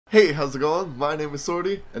Hey, how's it going? My name is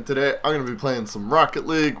Swordy, and today I'm going to be playing some Rocket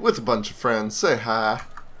League with a bunch of friends. Say hi.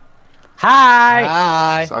 Hi!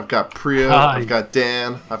 Hi! So I've got Prio, Hi. I've got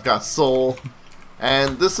Dan, I've got Soul,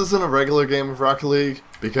 and this isn't a regular game of Rocket League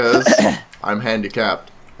because I'm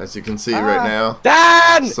handicapped, as you can see right now.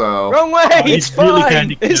 Dan! So Wrong way! It's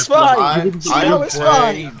fine! It's fine!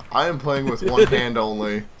 I am playing with one hand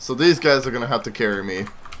only, so these guys are going to have to carry me,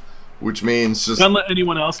 which means just... Don't let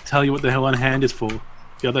anyone else tell you what the hell one hand is for.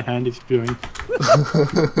 The other hand is doing.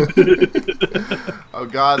 Oh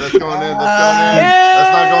god, that's going in, that's going in,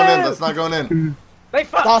 that's not going in, that's not going in. They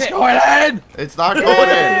fucked That's it! going in! It's not going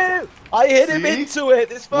in. I hit him See? into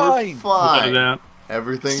it, it's fine! We're fine. Get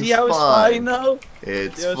Everything's See how it's fine though?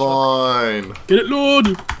 It's Yeah, it's fine. it, Lord!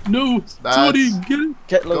 No! Sorry, get it!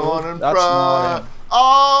 Get Go low. on in That's front. mine.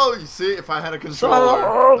 Oh, you see, if I had a controller,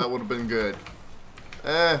 So- that would have been good.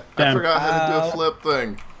 I Damn. forgot how to do a flip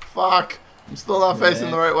thing. Fuck. I'm still not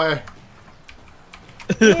facing the right way.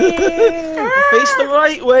 Face the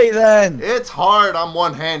right way then! Do It's hard. I'm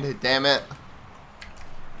one-handed, damn it.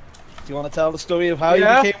 you want to tell the story of how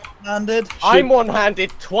Yeah. you became one-handed? I'm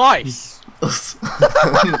one-handed twice! That's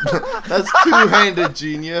two-handed,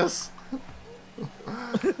 genius.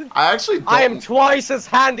 I actually don't... I am twice as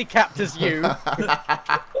handicapped as you!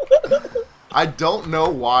 I don't know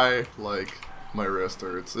why, like, my wrist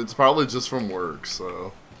hurts. It's probably just from work,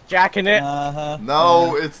 so... Jacking it. Uh-huh.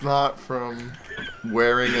 No, it's not from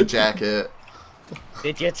wearing a jacket.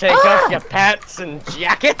 Did you take off your pants and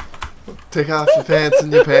jacket? Take off your pants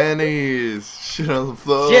and your panties. Shit on the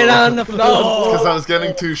floor. Shit on the floor! Because I was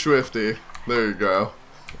getting too swifty. There you go.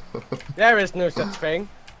 There is no such thing.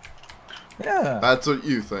 Yeah. That's what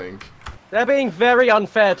you think. They're being very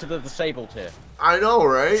unfair to the disabled here. I know,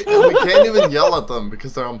 right? And we can't even yell at them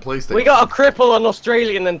because they're on PlayStation. We got a cripple, an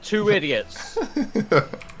Australian, and two idiots. Isn't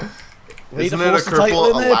to it a force the title cripple,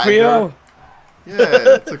 in a there, lagger? Prio.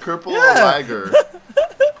 Yeah, it's a cripple, a lagger.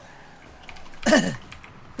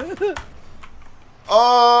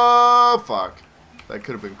 Oh, fuck. That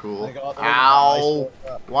could have been cool. I got the- Ow.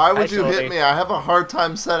 Why would I you saw hit it. me? I have a hard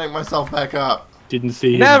time setting myself back up. Didn't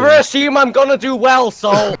see him. Never there. assume I'm gonna do well,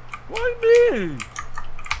 Soul! Why me?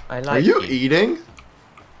 I like Are you eating?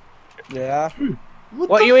 Yeah. What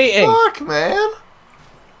What the are you eating? fuck, man?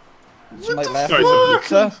 Some What like the left Sorry,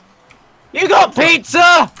 pizza. You got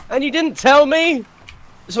pizza! And you didn't tell me?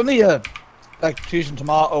 It's only a like cheese and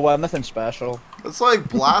tomato one, nothing special. It's like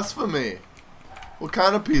blasphemy. What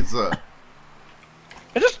kind of pizza?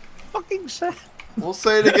 I just fucking said. We'll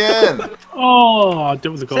say it again. Oh, that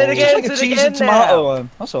was a goal. Say it again. It's like a Say it cheese again and tomato now. one.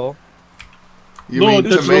 That's all. You Lord,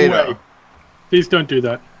 mean that's the tomato. way. Please don't do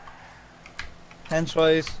that. Hence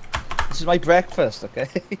why this is my breakfast, okay?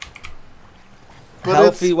 But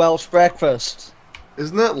Healthy Welsh breakfast.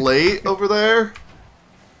 isn't it late over there?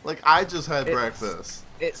 Like, I just had It's- breakfast.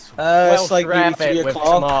 It's It's like maybe rabbit 3 with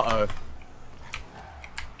o'clock. tomato.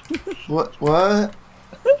 What?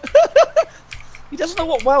 He doesn't know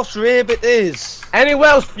what Welsh rabbit is. Any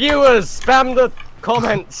Welsh viewers, spam the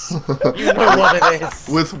comments. You know what it is.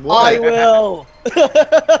 With what? I will.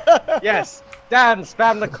 Yes, Dan,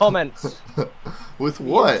 spam the comments With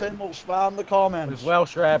what? Tim will spam the comments. with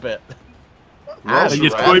Welsh rabbit. Welsh I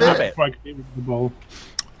just rabbit? going rabbit? back before I could with the ball.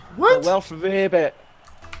 The What? Welsh rabbit.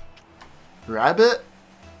 Rabbit?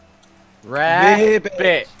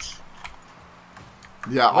 Rabbit.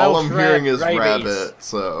 Yeah, all Welsh I'm hearing is rabies. rabbit,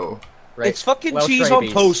 so... It's fucking Welsh cheese rabies.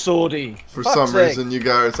 on toast, Swordy. For Fuck's some sake. reason, you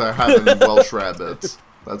guys are having Welsh rabbits.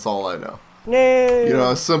 That's all I know. No. You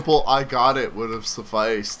know, a simple I got it would have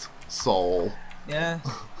sufficed. Soul. Yeah.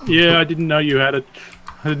 Yeah, I didn't know you had it.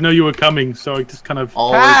 I didn't know you were coming, so I just kind of.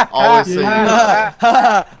 Always say Yeah.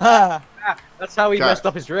 Ha ha. That's how he God. messed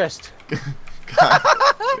up his wrist. God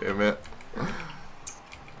damn it.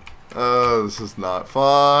 Oh, this is not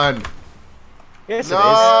fun. Yes, No. it is.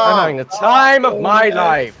 I'm having the time of my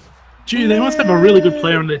life. Gee, they must have a really good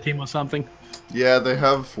player on their team or something. Yeah, they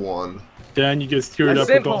have one. Dan, you just threw it A up.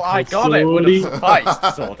 simple I got it would have sufficed,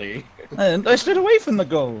 Sordy. And I stood away from the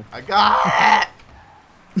goal. I got it!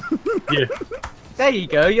 Yeah. There you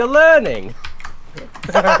go, you're learning.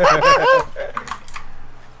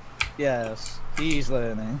 Yes, he's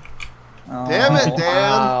learning. Oh, Damn it, Dan.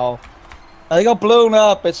 Wow. I got blown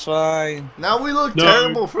up, it's fine. Now we look No.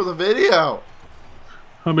 terrible for the video.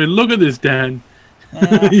 I mean, look at this, Dan.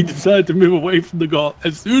 Yeah. He decided to move away from the goal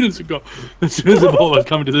as soon as the ball was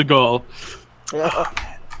coming to the goal. I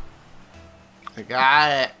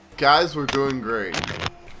got it. Guys, we're doing great.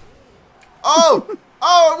 Oh!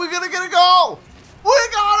 Oh, are we gonna get a goal? We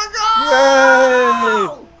got a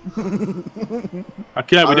goal!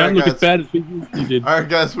 Okay, we Alright, don't look guys. as bad as we usually did. Alright,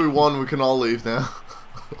 guys, we won. We can all leave now.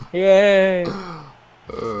 Yay!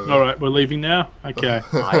 All right, we're leaving now. Okay.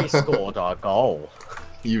 I scored our goal.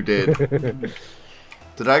 You did.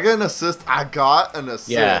 Did I get an assist? I got an assist.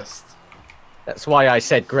 Yeah. That's why I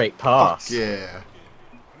said great pass. Fuck yeah.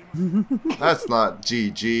 That's not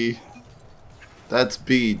GG. That's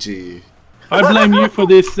BG. I blame you for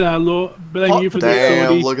this, Lord. Blame you for this,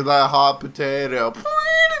 Damn, Swordy. look at that hot potato.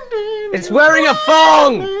 It's wearing a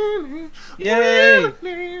thong! Yay!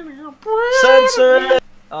 Censor it!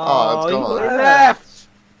 Oh, it's you gone. Left!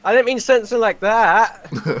 I didn't mean censor like that.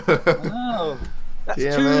 Oh. That's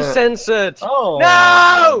Damn too it. censored. Oh.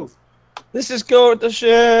 No! This is going to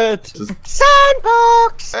shit! Just,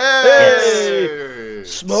 Sandbox! hey!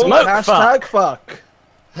 Smoke, Smoke hashtag fuck.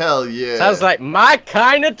 Hell yeah. Sounds like my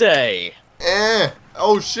kind of day.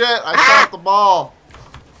 Oh shit, I shot the ball.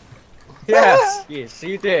 Yes, yes,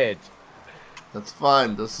 you did. That's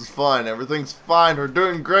fine, this is fine. Everything's fine, we're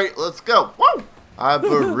doing great. Let's go. Woo! I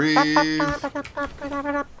bereave.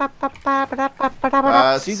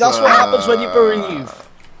 See, that's what happens when you bereave.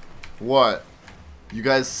 What? You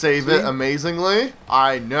guys save it amazingly?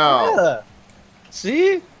 I know. Yeah.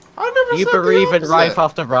 See? I never You said the bereave in opposite. rife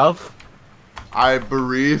after rough. I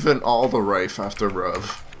bereave in all the rife after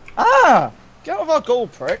rough. Ah! Get out of our goal,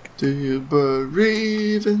 prick. Do you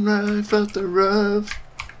bereave in rife after rough?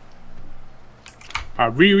 I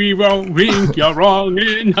really won't think you're wrong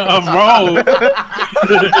in a row.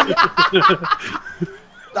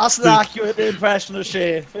 That's an accurate impression of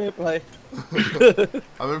Shay. Fair play.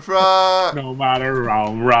 I'm in front. No matter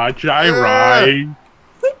how much I ride.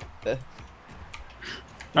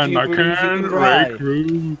 And you I believe you can't can ride? break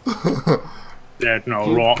through. There's no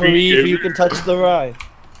You rock believe you can touch the rye.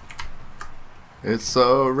 It's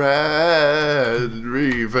so red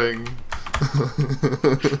reaving.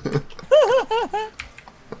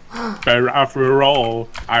 But after all,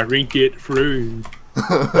 I rink it through.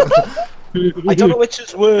 I don't know which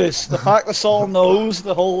is worse. The fact that Saul knows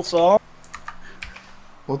the whole song.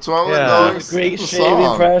 What's wrong Yeah. with A those? great the Shay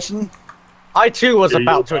song? impression. I too was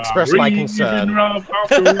about to express my concern.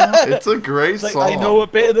 It's a great It's like, song. I know a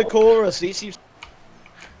bit of the chorus. He seems.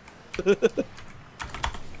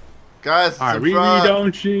 Guys, it's I in really front.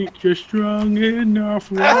 don't think you're strong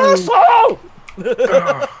enough. Asshole!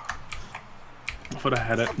 I thought I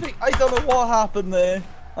had it. I don't know what happened there.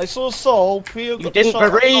 I saw Saul. Prio You got the didn't shot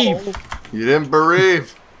at bereave. Saul. You didn't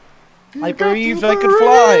bereave. I believed I could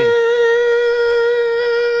fly.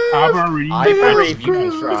 I I believe you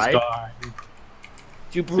can try.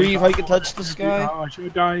 Do you believe I can touch the sky? How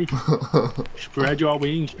should I spread your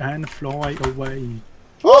wings and fly away?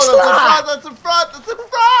 Oh, that's in front! That's in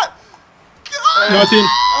front! God! Nothing.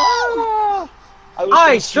 I was I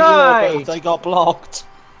gonna shoot her, tried. but I got blocked.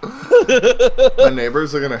 My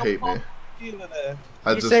neighbors are gonna hate me. I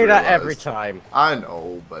You just say that realized. every time. I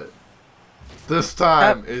know, but this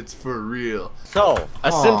time it's for real. So,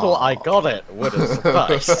 a simple Aw. I got it would have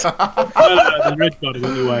sufficed. The red got it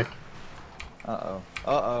anyway. Uh-oh.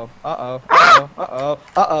 Uh-oh. Uh-oh. Uh-oh. Uh-oh.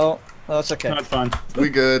 Uh-oh. No, it's okay. Not fun. We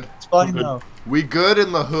good. It's fine Good. now. We good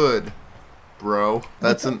in the hood, bro.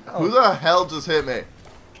 That's an. Who the hell just hit me?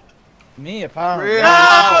 Me, apparently. Really?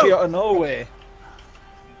 I'm out of nowhere.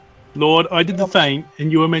 Lord, I did the same,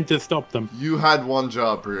 and you were meant to stop them. You had one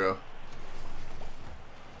job, Prio.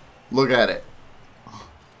 Look at it.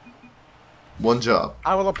 One job.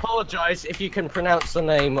 I will apologize if you can pronounce the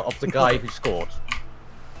name of the guy who scored.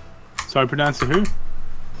 So I pronounce the who?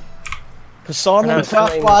 Persona Pronounce the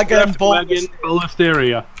Craft name. Wagon Wagon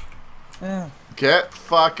Listeria. Yeah. Get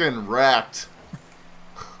fucking wrecked.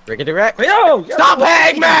 Riggedy Rex. Yo! Stop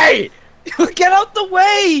hitting me! Get out the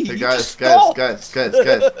way! Hey You guys, just guys,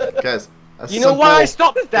 stopped. guys. You know why I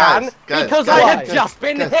stopped, Dan? Guys, Because guys, I had guys, just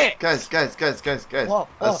been hit! Guys. What,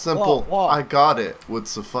 A simple, what? I got it would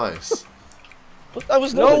suffice. But that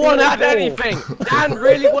was No one had goal. anything! Dan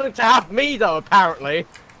really wanted to have me though, apparently.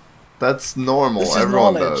 That's normal. This is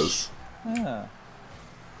Everyone knowledge. does. Yeah.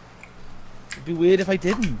 It'd be weird if I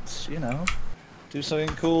didn't, you know. Do something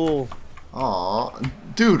cool. Aw,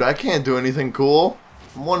 dude, I can't do anything cool.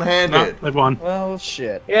 I'm No, one-handed. they've won. Well,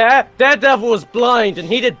 shit. Yeah, Daredevil was blind and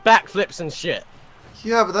he did backflips and shit.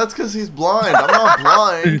 Yeah, but that's because he's blind. I'm not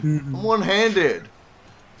blind. I'm one-handed.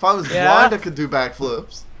 If I was Yeah? blind, I could do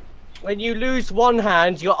backflips. When you lose one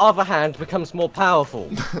hand, your other hand becomes more powerful.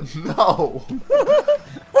 No.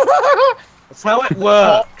 That's how it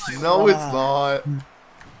works. No, it's not.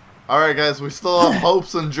 Alright, guys, we still have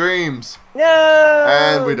hopes and dreams. No!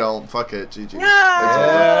 And we don't. Fuck it. GG. No!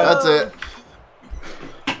 That's it.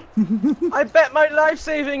 I bet my life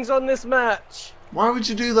savings on this match. Why would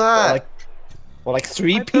you do that? Well, like I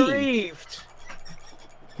 3p. bereaved.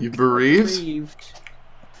 You bereaved? Bereaved.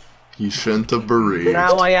 He shouldn't have bereaved.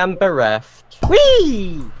 Now I am bereft.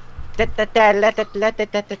 Whee! But you gotta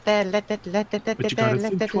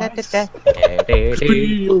think twice.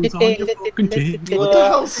 Wheels on your fucking team. What the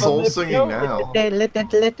hell's soul singing now?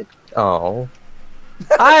 Oh.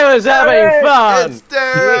 I was having fun! It's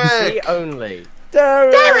Derek! PhD only.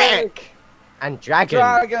 Derek! And Dragon.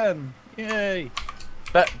 Dragon! Yay!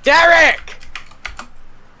 But Derek!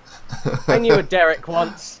 I knew a Derek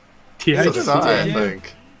once. TH. So did I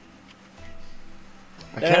think.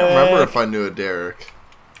 I can't remember if I knew a Derek.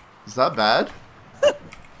 Is that bad?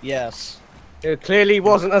 Yes. It clearly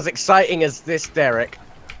wasn't as exciting as this Derek.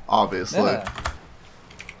 Obviously. Yeah.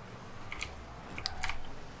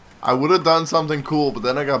 I would have done something cool, but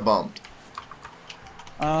then I got bumped.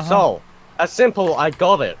 So, a simple I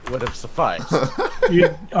got it would have sufficed.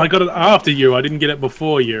 I got it after you. I didn't get it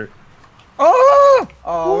before you. Oh!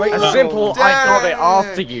 Oh, wait. A simple Derek! I got it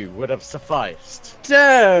after you would have sufficed.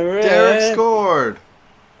 Derek! Derek scored!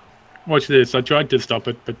 Watch this. I tried to stop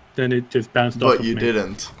it, but then it just bounced off But of you me.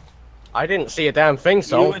 didn't. I didn't see a damn thing, You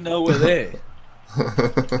so. were nowhere there.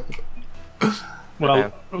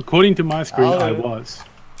 Well, according to my screen, I Hello. was.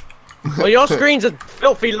 Well, your screen's a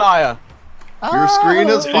filthy liar. Your screen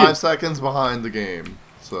is Oh. 5 seconds behind the game,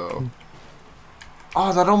 so...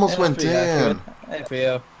 Oh, that almost Yeah, went that's pretty in. accurate.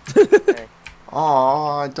 Hey, Prio.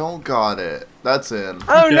 Oh, I don't got it. That's in.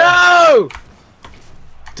 Oh Yeah. no!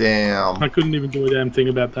 Damn. I couldn't even do a damn thing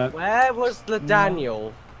about that. Where was the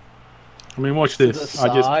Daniel? I mean, watch this. the I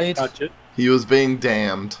just side. touch it. He was being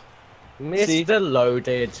damned. See? Mr.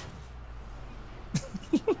 Loaded.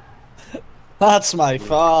 That's my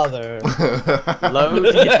father.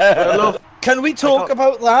 Loaded. Full of- Can we talk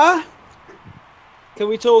about that? Can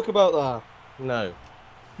we talk about that? No.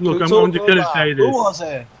 Look, Can I'm we talk just gonna about say that? this. Who was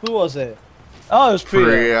it? Who was it? Oh, it was Prio.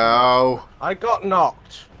 Prio. I got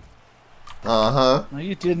knocked. Uh-huh. No,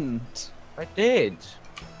 you didn't. I did.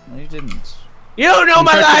 No, you didn't. You know In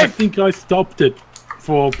my fact, I life! think I stopped it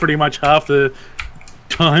for pretty much half the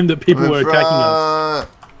time that people were attacking us.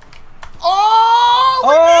 Oh!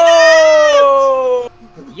 Oh!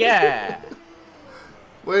 Yeah.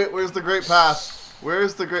 Wait, where's the great pass?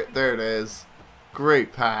 Where's the great... There it is.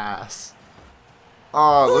 Great pass.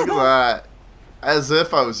 Oh, look at that. As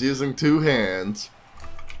if I was using 2 hands.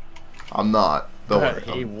 I'm not. Don't But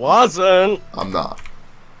worry. he wasn't. I'm not.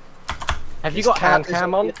 Have you His got hand cat is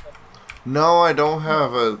cam on? No, I don't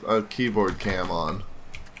have a keyboard cam on.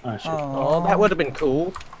 Ah, shit. Oh, that would have been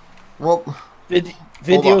cool. Well,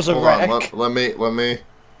 Videos of hold on. wreck. Let me.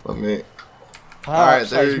 Perhaps Alright,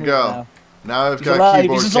 there I've you moved go. now. Now I've He's got alive.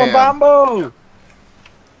 keyboard He's on cam. bamboo.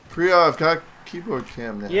 Prio, I've got keyboard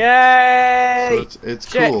cam now. Yay! So it's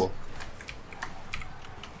Shit. cool.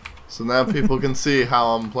 So now people can see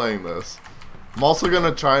how I'm playing this. I'm also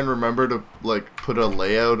gonna try and remember to like put a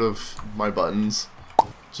layout of my buttons,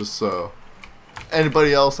 just so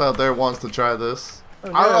anybody else out there wants to try this.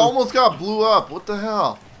 Oh, I no. almost got blew up. What the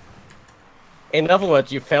hell? In other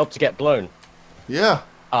words, you failed to get blown Yeah.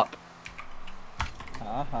 up.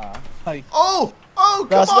 Hey. Oh! Oh! Come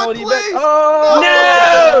That's on, not what he meant. please! Oh,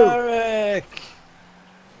 No! Derek!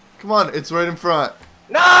 Come on, it's right in front.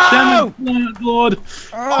 No! Damn it, Lord!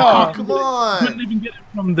 Oh, come Couldn't on! even get it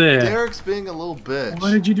from there. Derek's being a little bitch.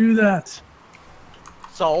 Why did you do that?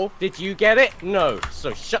 So, did you get it? No.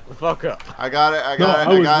 So shut the fuck up. I got it, I No, got I it,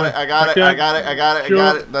 I was got right. it, I got it, Okay. I got it, I got it, I Sure.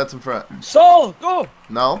 got it. That's in front. Sol, go!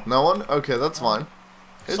 No? No one? Okay, that's fine.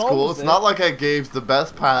 It's Saul cool. was It's there. not like I gave the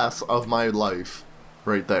best pass of my life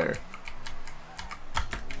right there.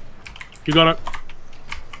 You got it.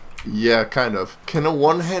 Yeah, kind of. Can a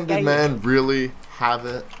one-handed Yeah, man really have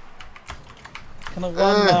it? Can a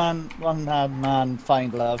one-man man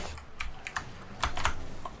find love?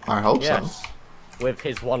 I hope Yes. With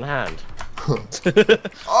his one hand. so. But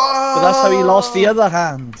that's how he lost the other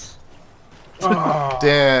hand. Oh,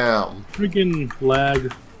 Damn. friggin'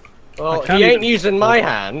 lag. Well, I can't he ain't even- using my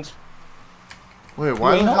hand. Wait, why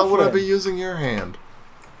You're the an hell would I offering. be using your hand?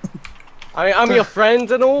 I mean, I'm your friend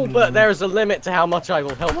and all, but there's a limit to how much I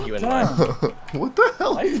will help you in life. Damn. What the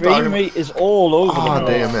hell My are you frame talking about? rate is all over Oh, the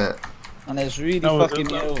place. damn it. And it's really That was fucking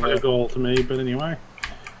me a over. goal to me, but anyway.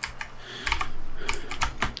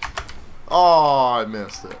 Oh, I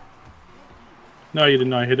missed it. No, you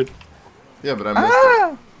didn't. I hit it. Yeah, but I missed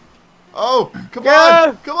it. Oh, come Yeah.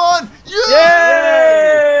 on! Come on!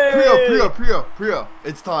 Yeah! Yay! Prio.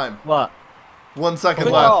 It's time. What? 1 second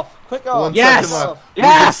Quick left. off! Quick off! 1 Yes! second left. We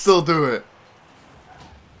Yes! can still do it.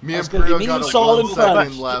 Me and That's gonna be Prio me got and a Saul in 1 front.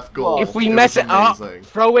 second left goal. If we It mess was it up, amazing.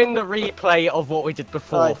 throw in the replay of what we did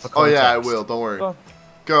before Right. for Oh context. yeah, I will. Don't worry. Go.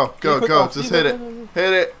 Go, quick go. off. Just hit it.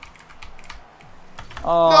 Hit it.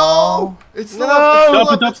 No! It's still No!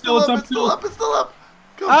 up. It's It's still up, up. it's still up. It's still up.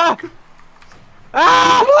 Go. Ah! Go.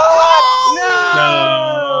 Ah!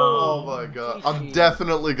 Oh my god. I'm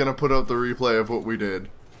definitely gonna put out the replay of what we did.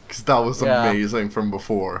 Because that was Yeah. amazing from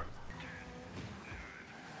before.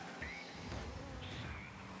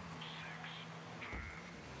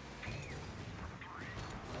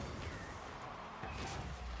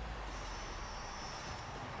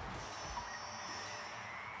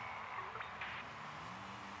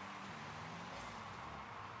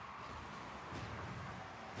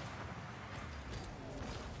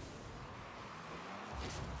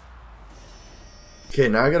 Okay,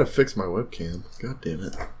 now I gotta fix my webcam. God damn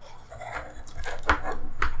it.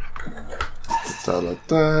 It's out like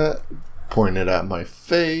that. Point it at my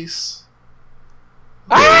face.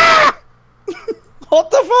 Ah! What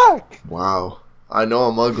the fuck? Wow. I know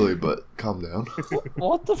I'm ugly, but calm down.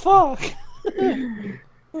 What the fuck?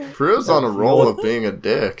 Prio's on a roll of being a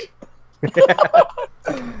dick.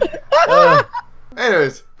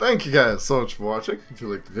 Anyways, thank you guys so much for watching. If you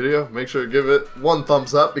liked the video, make sure to give it 1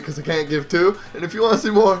 thumbs up because I can't give 2. And if you want to see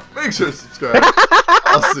more, make sure to subscribe.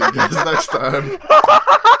 I'll see you guys next time.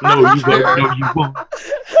 No, you won't. No, you won't.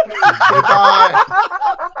 Say bye.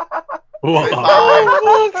 Whoa. Say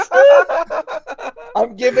bye.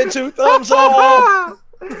 I'm giving 2 thumbs up.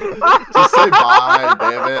 Just say bye,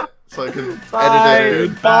 damn it. So I can edit it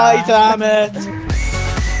in. Bye, damn it.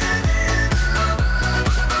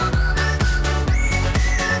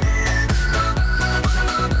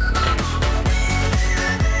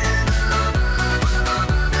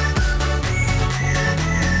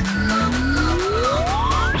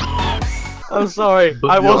 I'm sorry.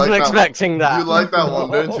 I You wasn't like that- expecting that. You like that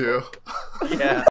one, didn't you? Yeah.